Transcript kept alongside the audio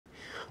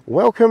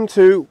Welcome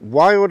to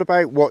Wild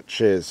About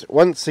Watches.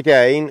 Once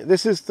again,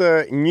 this is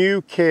the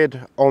new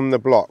kid on the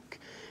block.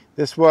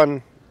 This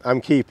one I'm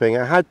keeping.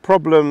 I had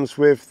problems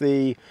with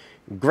the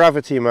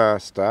Gravity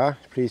Master.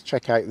 Please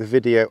check out the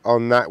video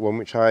on that one,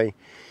 which I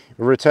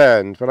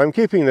returned. But I'm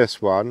keeping this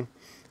one.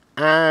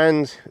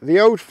 And the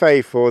old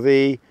faithful,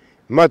 the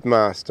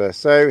Mudmaster.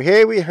 So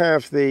here we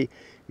have the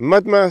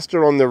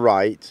Mudmaster on the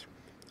right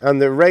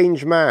and the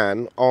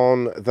Rangeman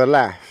on the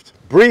left.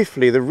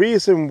 Briefly, the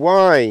reason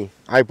why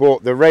I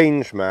bought the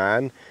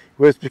Rangeman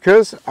was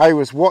because I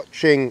was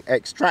watching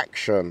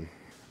Extraction.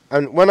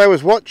 And when I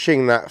was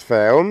watching that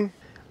film,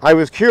 I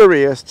was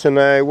curious to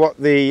know what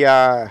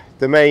the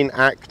main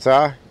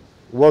actor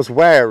was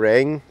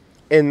wearing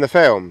in the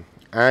film.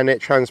 And it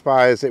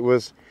transpires it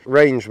was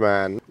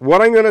Rangeman.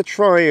 What I'm going to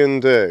try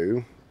and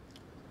do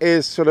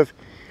is sort of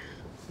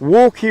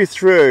walk you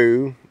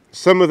through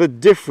some of the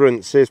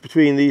differences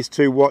between these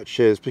two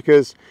watches,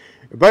 because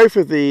both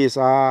of these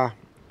are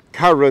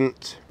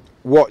current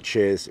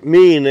watches,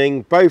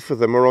 meaning both of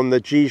them are on the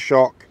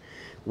G-Shock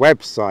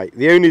website.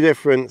 The only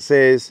difference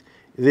is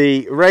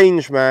the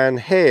Rangeman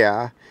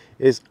here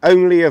is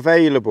only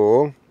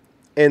available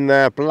in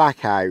their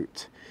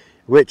blackout,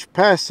 which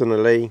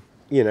personally,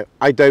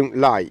 I don't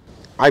like.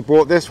 I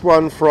bought this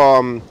one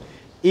from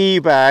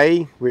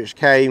eBay, which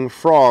came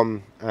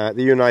from the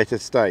United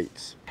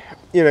States.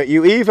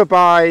 You either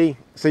buy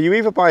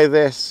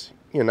this,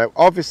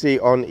 obviously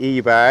on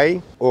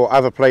eBay, or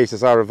other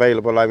places are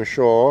available, I'm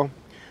sure,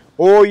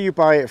 or you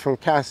buy it from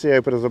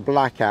Casio but as a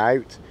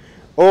blackout,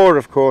 or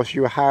of course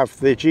you have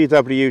the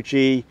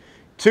GWG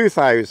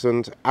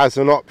 2000 as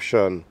an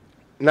option.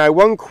 Now,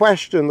 one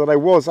question that I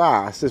was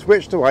asked is,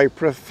 which do I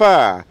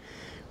prefer?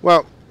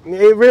 Well,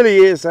 it really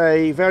is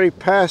a very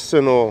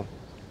personal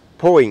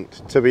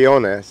point, to be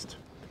honest.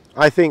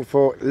 I think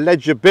for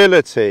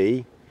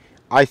legibility,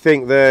 I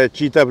think the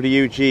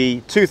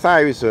GWG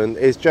 2000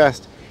 is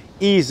just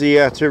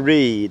easier to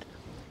read.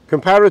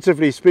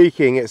 Comparatively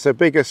speaking, it's a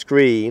bigger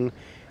screen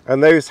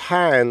and those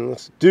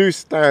hands do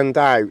stand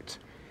out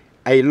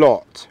a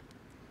lot,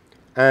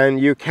 and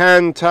you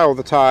can tell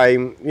the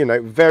time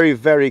very,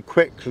 very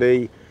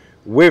quickly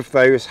with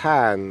those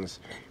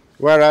hands,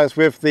 whereas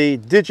with the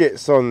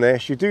digits on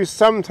this you do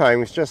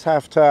sometimes just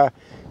have to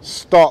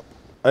stop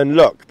and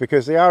look,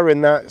 because they are in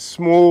that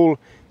small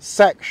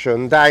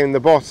section down the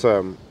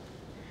bottom.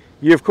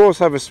 You of course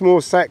have a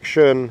small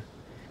section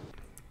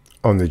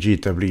on the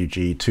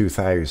GWG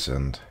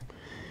 2000.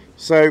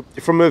 So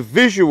from a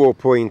visual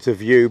point of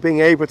view, being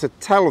able to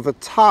tell the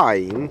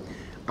time,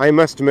 I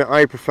must admit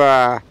I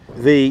prefer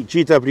the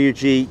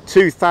GWG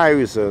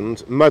 2000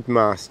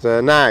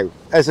 Mudmaster. Now,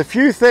 there's a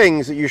few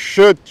things that you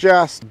should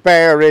just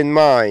bear in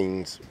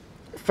mind.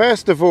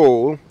 First of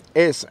all,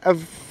 it's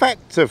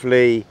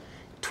effectively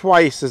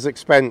twice as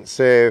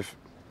expensive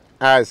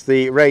as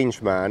the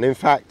Rangeman. In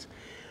fact,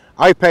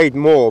 I paid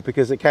more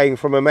because it came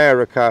from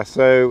America,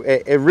 so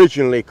it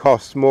originally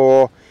cost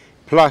more,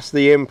 plus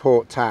the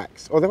import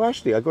tax. Although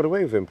actually I got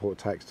away with import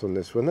tax on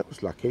this one, that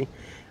was lucky.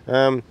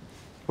 When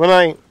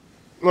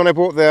I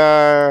bought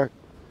the,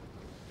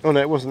 oh no,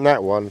 it wasn't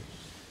that one.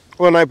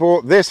 When I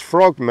bought this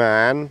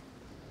Frogman,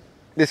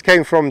 this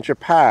came from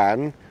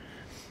Japan,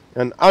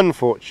 and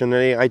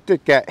unfortunately I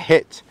did get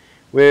hit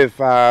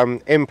with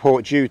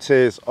import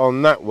duties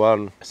on that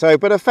one. So,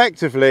 but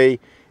effectively,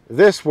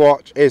 this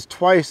watch is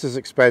twice as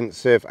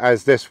expensive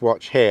as this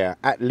watch here,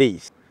 at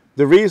least.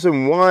 The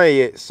reason why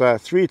it's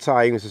 3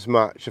 times as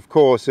much, of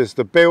course, is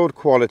the build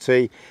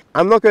quality.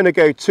 I'm not going to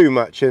go too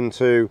much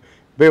into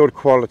build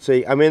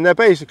quality. I mean, they're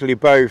basically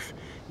both,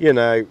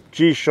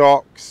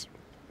 G-Shocks.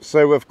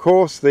 So, of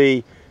course,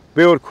 the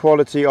build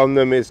quality on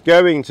them is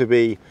going to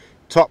be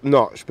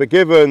top-notch. But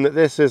given that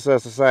this is,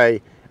 as I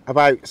say,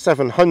 about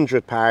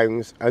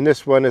 £700 and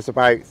this one is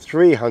about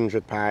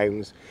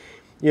 £300,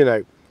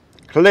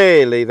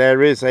 clearly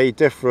there is a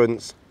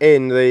difference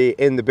in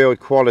the build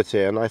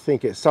quality, and I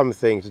think it's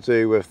something to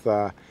do with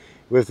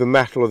the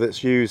metal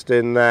that's used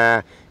in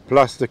there,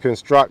 plus the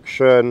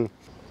construction.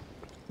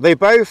 They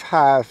both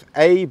have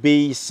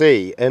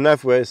ABC, in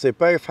other words, they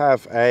both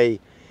have a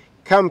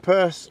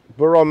compass,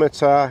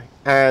 barometer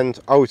and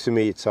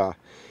altimeter.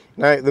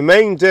 Now, the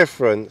main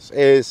difference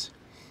is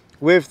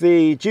with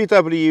the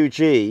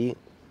GWG,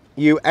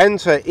 you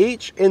enter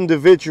each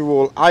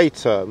individual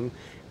item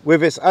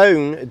with its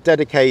own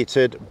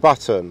dedicated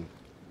button.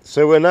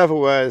 So in other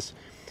words,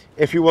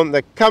 if you want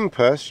the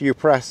compass, you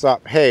press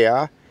up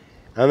here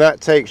and that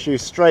takes you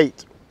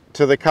straight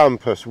to the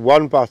compass,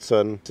 one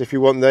button. If you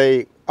want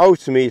the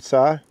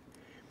altimeter,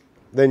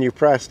 then you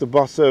press the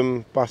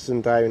bottom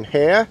button down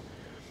here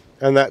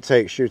and that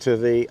takes you to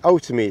the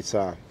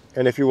altimeter.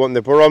 And if you want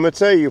the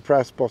barometer, you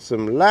press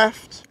bottom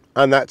left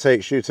and that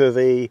takes you to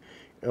the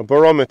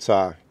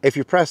barometer. If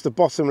you press the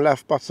bottom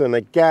left button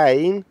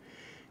again,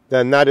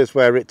 then that is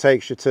where it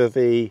takes you to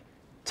the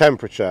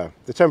temperature.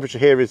 The temperature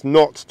here is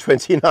not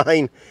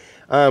 29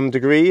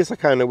 degrees. I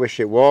kind of wish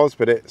it was,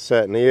 but it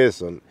certainly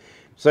isn't.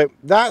 So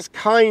that's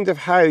kind of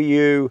how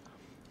you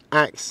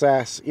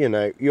access,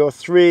 your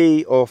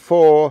 3 or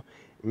 4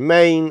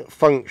 main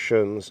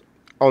functions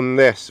on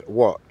this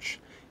watch.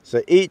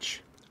 So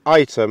each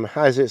item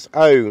has its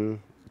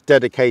own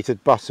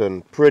dedicated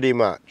button, pretty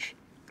much.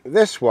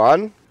 This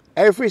one,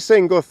 every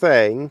single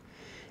thing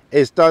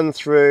is done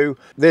through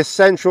this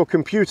central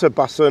computer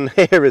button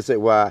here, as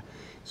it were.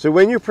 So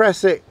when you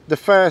press it the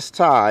first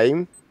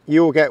time,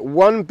 you'll get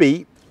one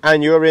beep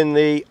and you're in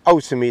the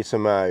altimeter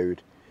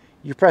mode.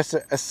 You press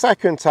it a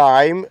second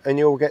time and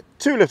you'll get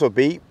two little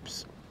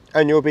beeps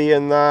and you'll be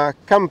in the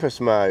compass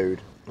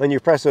mode. And you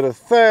press it a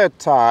third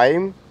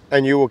time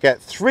and you will get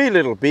three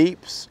little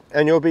beeps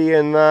and you'll be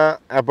in the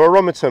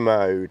barometer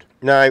mode.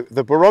 Now,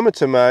 the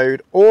barometer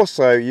mode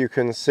also, you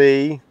can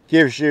see,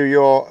 gives you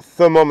your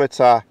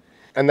thermometer,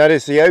 and that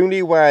is the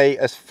only way,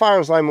 as far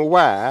as I'm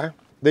aware,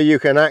 that you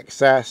can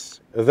access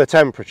the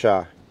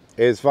temperature,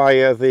 is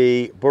via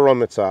the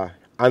barometer.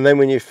 And then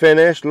when you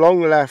finish,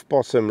 long left,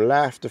 bottom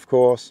left, of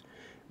course,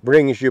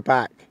 brings you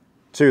back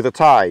to the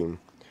time.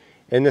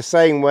 In the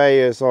same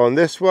way as on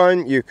this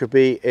one, you could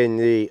be in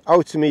the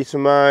altimeter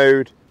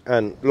mode,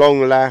 and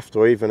long left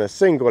or even a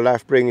single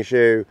left brings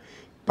you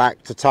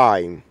back to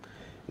time.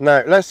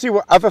 Now let's see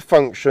what other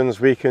functions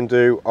we can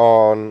do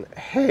on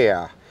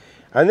here.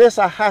 And this,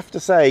 I have to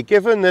say,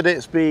 given that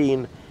it's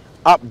been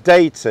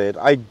updated,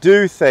 I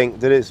do think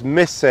that it's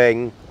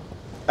missing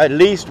at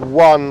least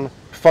one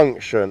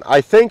function.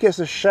 I think it's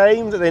a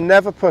shame that they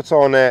never put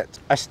on it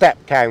a step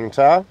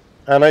counter,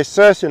 and I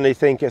certainly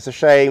think it's a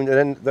shame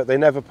that they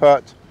never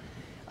put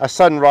a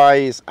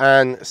sunrise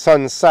and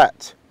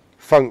sunset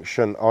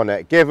function on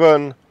it,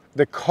 given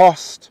the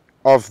cost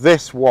of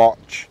this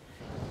watch.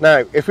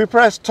 Now, if we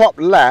press top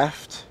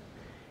left,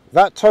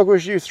 that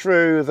toggles you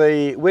through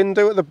the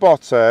window at the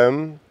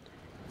bottom,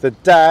 the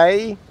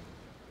day,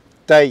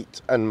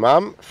 date and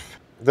month,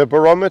 the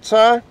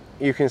barometer,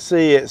 you can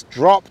see it's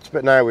dropped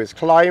but now it's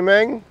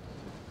climbing,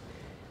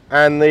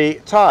 and the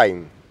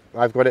time.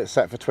 I've got it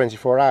set for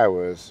 24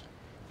 hours.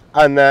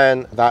 And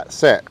then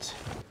that's it.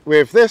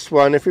 With this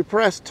one, if we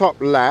press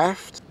top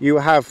left, you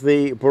have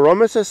the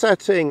barometer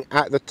setting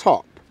at the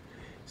top.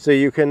 So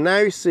you can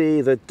now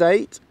see the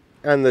date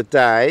and the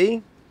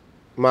day,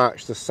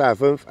 March the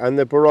 7th, and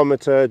the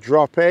barometer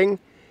dropping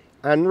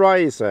and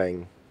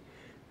rising.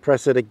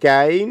 Press it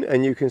again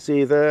and you can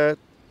see the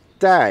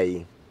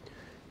day.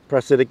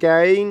 Press it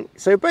again.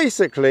 So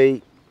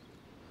basically,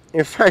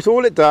 in fact,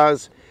 all it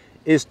does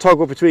is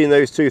toggle between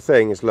those two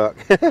things, look.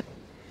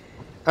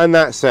 And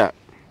that's it.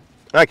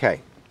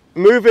 Okay,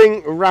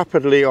 moving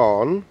rapidly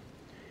on.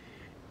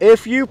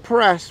 If you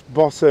press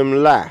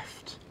bottom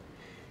left,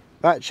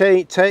 that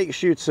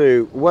takes you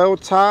to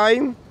world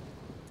time.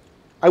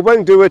 I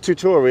won't do a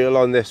tutorial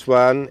on this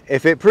one.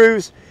 If it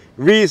proves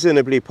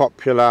reasonably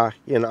popular,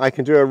 you know, I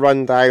can do a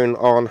rundown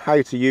on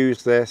how to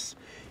use this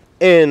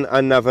in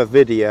another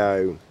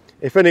video.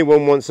 If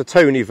anyone wants a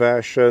Tony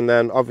version,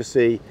 then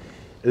obviously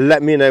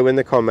let me know in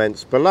the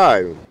comments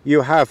below.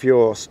 You have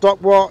your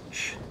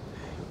stopwatch.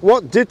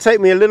 What did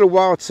take me a little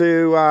while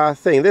to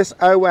think, this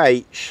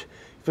OH,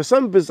 for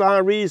some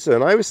bizarre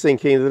reason, I was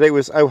thinking that it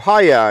was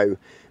Ohio,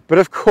 but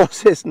of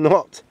course it's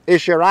not,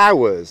 it's your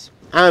hours.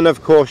 And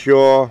of course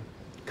your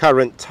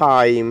current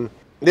time.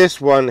 This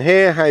one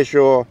here has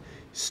your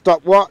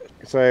stopwatch,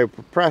 so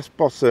press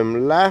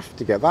bottom left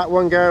to get that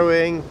one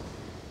going,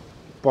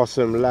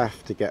 bottom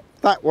left to get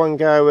that one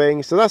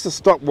going, so that's the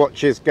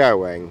stopwatches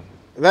going.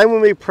 Then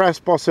when we press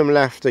bottom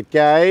left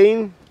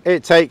again,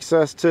 it takes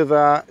us to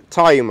the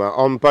timer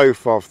on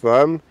both of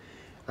them,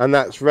 and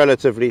that's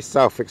relatively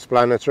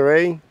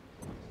self-explanatory.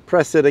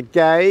 Press it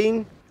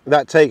again,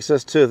 that takes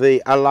us to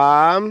the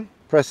alarm.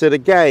 Press it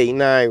again.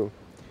 Now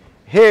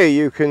here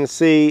you can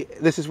see,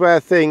 this is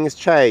where things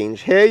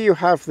change. Here you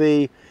have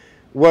the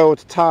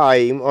world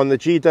time on the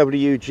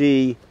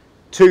GWG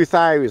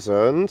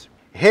 2000.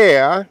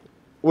 Here,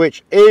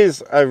 which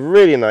is a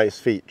really nice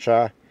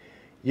feature,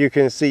 you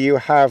can see you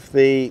have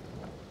the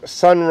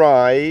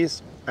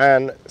sunrise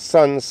and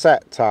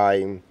sunset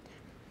time.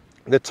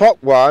 The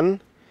top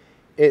one,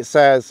 it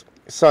says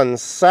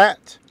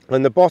sunset,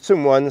 and the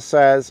bottom one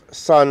says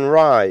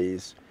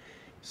sunrise.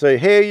 So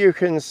here you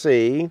can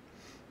see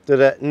that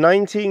at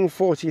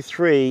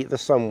 1943 the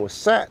sun was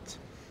set,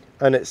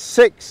 and at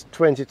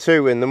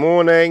 6:22 in the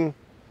morning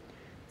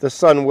the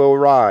sun will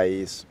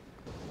rise.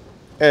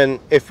 And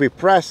if we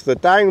press the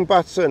down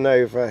button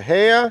over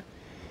here,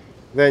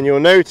 then you'll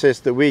notice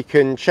that we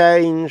can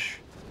change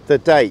the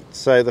date.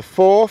 So the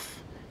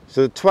 4th,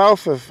 so the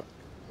 12th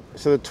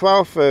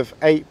of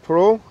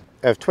April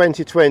of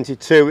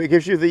 2022, it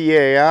gives you the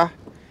year.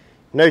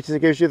 Notice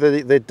it gives you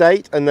the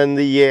date and then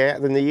the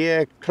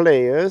year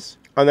clears.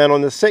 And then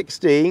on the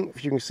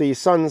 16th, you can see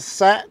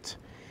sunset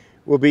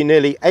will be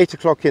nearly 8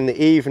 o'clock in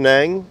the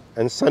evening,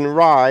 and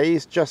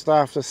sunrise just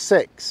after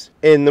 6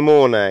 in the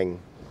morning.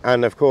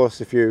 And of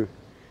course, if you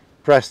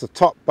press the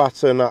top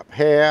button up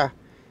here,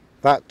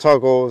 that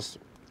toggles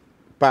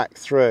back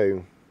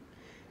through.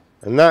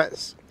 And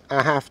that's,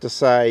 I have to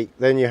say,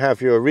 then you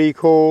have your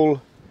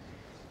recall,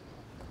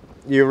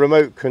 your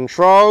remote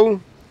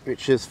control,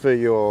 which is for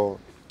your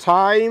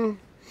time,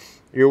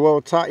 your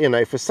world time, you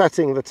know, for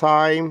setting the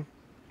time.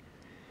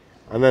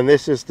 And then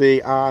this is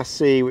the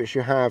RC which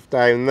you have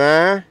down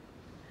there.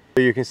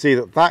 So you can see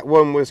that that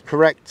one was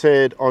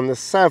corrected on the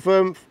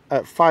 7th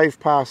at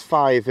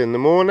 5:05 in the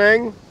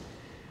morning.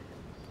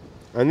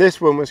 And this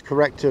one was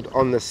corrected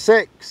on the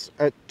 6th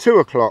at 2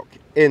 o'clock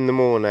in the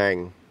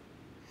morning.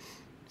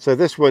 So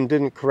this one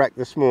didn't correct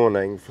this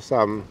morning for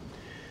some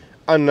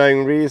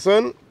unknown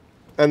reason.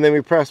 And then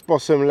we press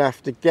bottom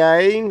left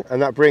again,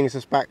 and that brings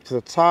us back to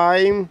the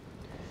time.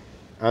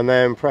 And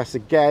then press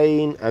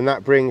again, and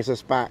that brings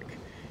us back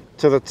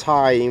to the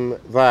time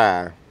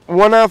there.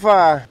 One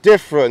other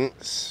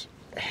difference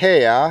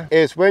here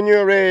is when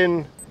you're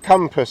in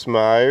compass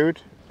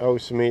mode,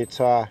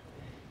 altimeter,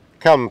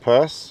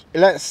 compass,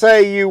 let's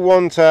say you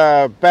want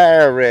a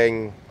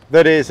bearing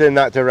that is in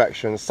that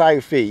direction,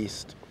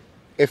 southeast.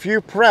 If you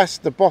press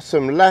the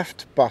bottom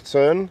left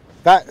button,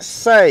 that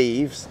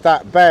saves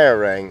that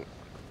bearing.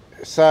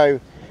 So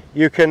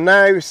you can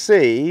now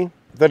see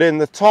that in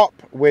the top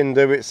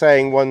window it's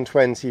saying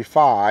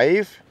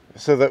 125,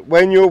 so that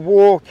when you're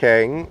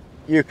walking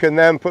you can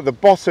then put the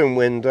bottom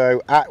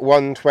window at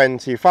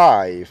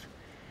 125.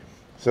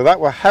 So that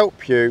will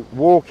help you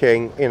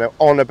walking, you know,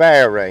 on a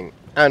bearing.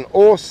 And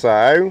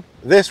also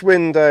this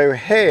window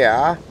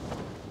here,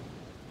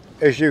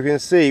 as you can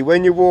see,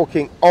 when you're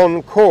walking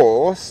on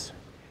course,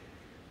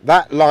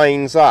 that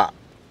lines up,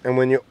 and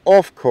when you're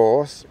off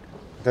course,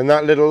 then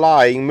that little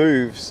line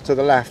moves to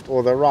the left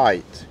or the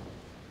right.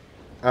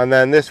 And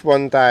then this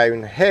one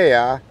down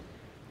here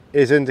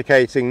is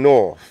indicating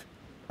north.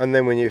 And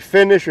then when you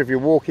finish, if you're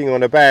walking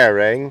on a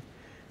bearing,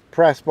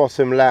 press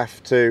bottom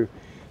left to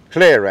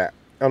clear it.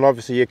 And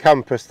obviously your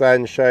compass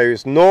then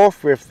shows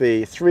north with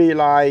the 3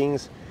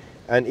 lines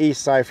and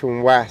east, south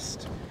and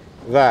west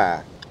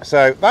there.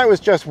 So that was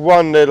just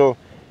one little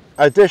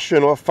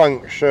additional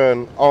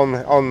function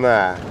on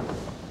there.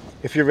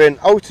 If you're in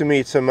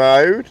altimeter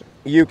mode,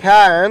 you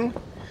can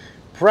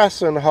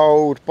press and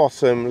hold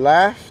bottom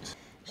left.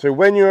 So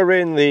when you're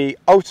in the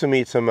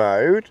altimeter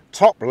mode,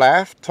 top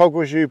left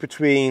toggles you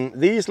between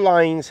these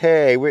lines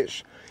here,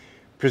 which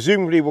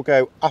presumably will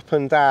go up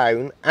and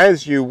down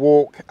as you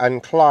walk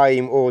and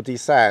climb or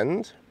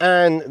descend,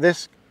 and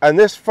this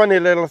funny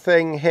little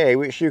thing here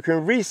which you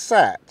can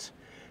reset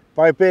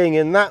by being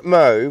in that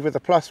mode with the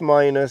plus,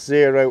 minus,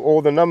 0,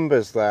 all the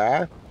numbers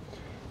there,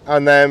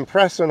 and then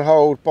press and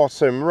hold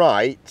bottom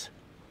right,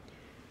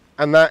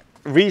 and that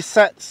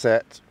resets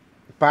it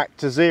back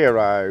to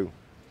 0.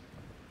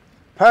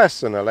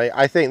 Personally,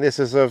 I think this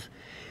is of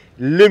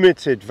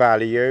limited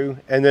value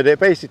in that it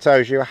basically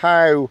tells you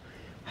how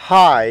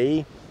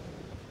high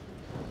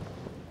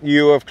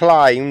you have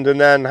climbed and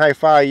then how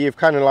far you've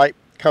kind of like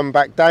come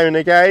back down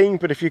again.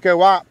 But if you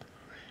go up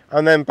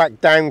and then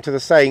back down to the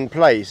same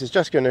place, it's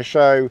just going to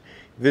show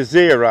the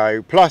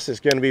 0, plus it's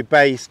going to be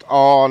based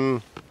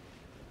on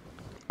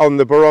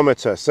the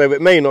barometer, so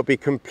it may not be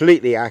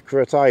completely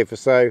accurate either.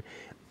 So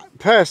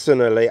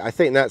personally, I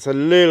think that's a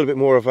little bit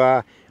more of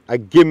a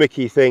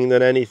gimmicky thing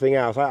than anything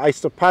else. I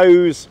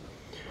suppose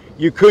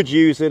you could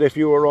use it if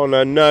you were on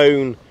a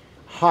known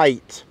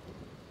height,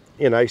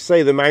 you know,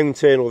 say the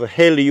mountain or the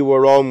hill you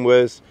were on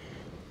was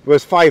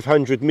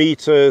 500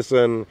 meters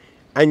and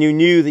you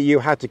knew that you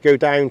had to go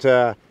down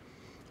to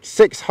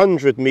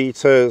 600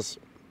 meters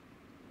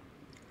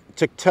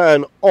to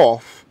turn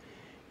off,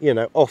 you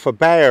know, off a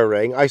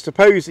bearing. I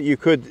suppose that you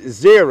could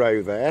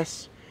 0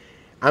 this,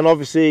 and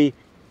obviously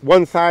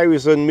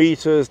 1,000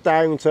 meters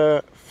down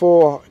to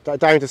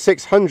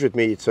 600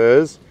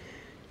 meters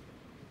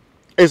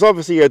is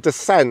obviously a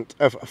descent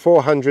of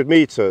 400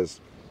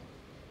 meters.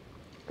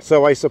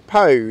 So I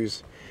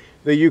suppose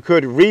that you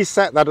could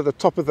reset that at the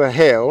top of the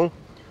hill,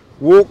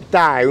 walk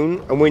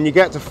down, and when you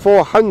get to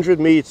 400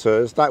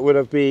 meters, that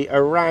would be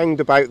around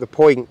about the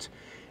point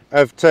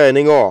of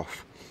turning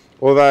off.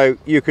 Although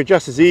you could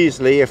just as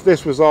easily, if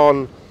this was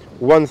on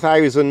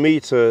 1,000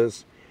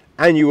 meters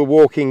and you were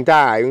walking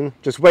down,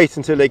 just wait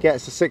until it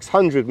gets to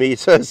 600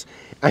 meters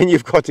and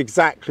you've got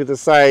exactly the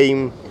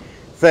same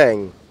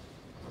thing.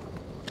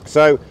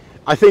 So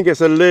I think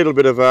it's a little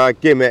bit of a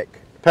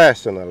gimmick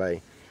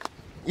personally.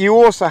 You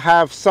also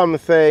have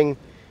something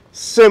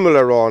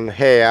similar on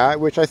here,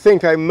 which I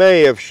think I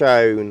may have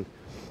shown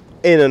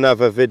in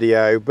another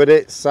video, but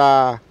it's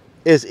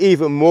is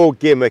even more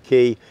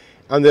gimmicky,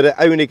 and that it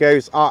only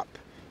goes up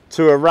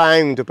to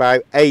around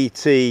about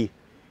 80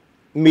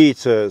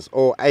 meters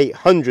or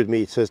 800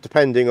 meters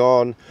depending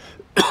on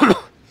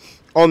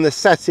on the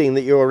setting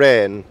that you're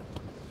in.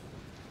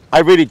 I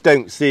really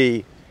don't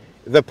see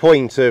the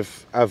point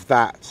of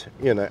that,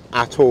 you know,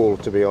 at all,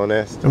 to be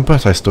honest.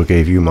 But I still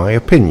gave you my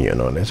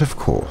opinion on it, of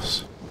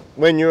course.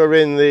 When you're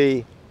in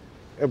the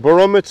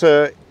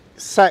barometer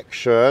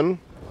section,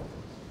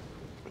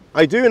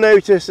 I do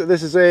notice that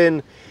this is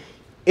in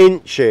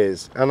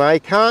inches, and I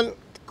can't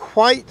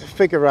quite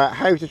figure out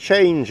how to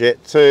change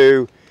it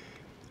to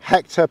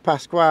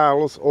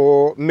hectopascals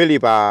or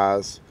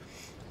millibars.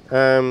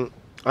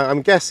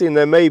 I'm guessing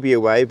there may be a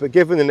way, but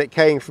given that it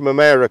came from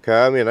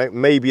America, you know,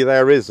 maybe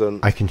there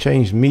isn't. I can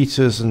change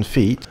meters and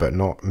feet, but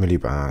not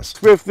millibars.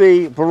 With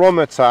the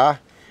barometer,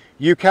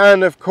 you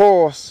can, of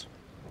course,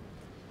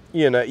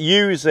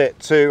 use it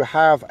to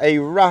have a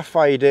rough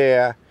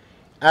idea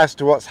as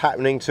to what's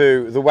happening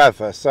to the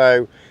weather.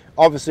 So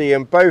obviously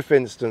in both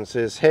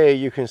instances here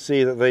you can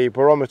see that the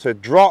barometer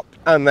dropped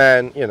and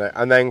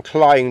then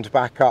climbed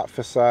back up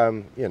for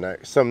some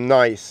some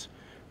nice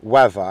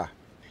weather.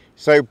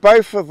 So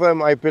both of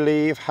them, I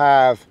believe,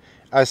 have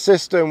a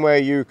system where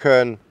you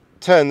can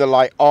turn the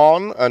light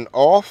on and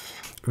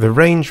off. The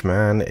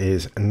Rangeman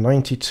is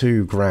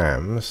 92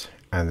 grams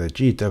and the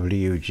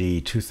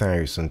GWG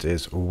 2000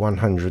 is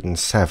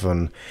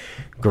 107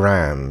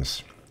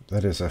 grams.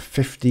 That is a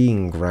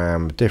 15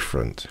 gram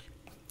difference.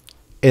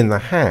 In the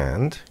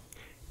hand,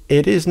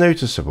 it is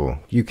noticeable.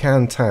 You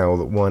can tell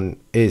that one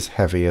is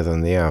heavier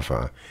than the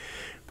other,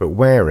 but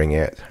wearing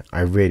it,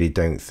 I really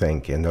don't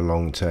think in the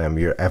long term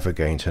you're ever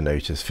going to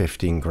notice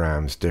 15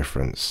 grams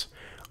difference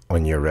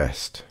on your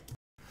wrist.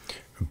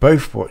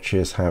 Both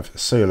watches have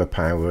solar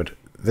powered.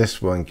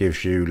 This one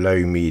gives you low,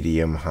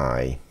 medium,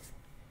 high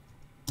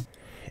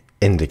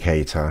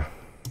indicator.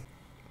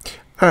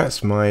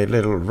 That's my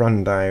little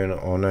rundown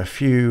on a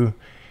few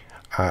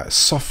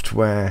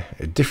software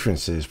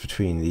differences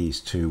between these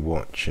two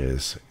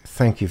watches.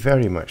 Thank you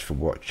very much for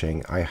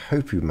watching. I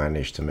hope you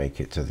managed to make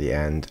it to the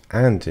end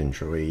and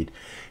enjoyed.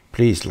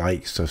 Please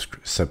like,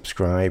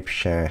 subscribe,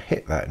 share,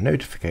 hit that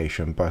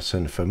notification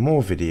button for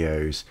more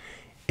videos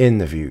in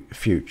the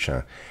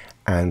future.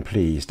 And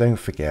please don't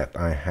forget,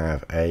 I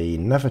have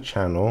another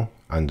channel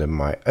under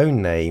my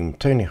own name,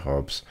 Tony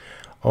Hobbs,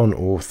 on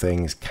all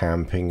things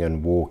camping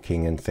and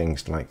walking and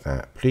things like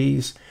that.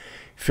 Please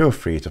feel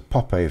free to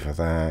pop over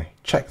there,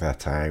 check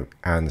that out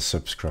and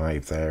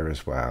subscribe there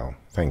as well.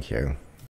 Thank you.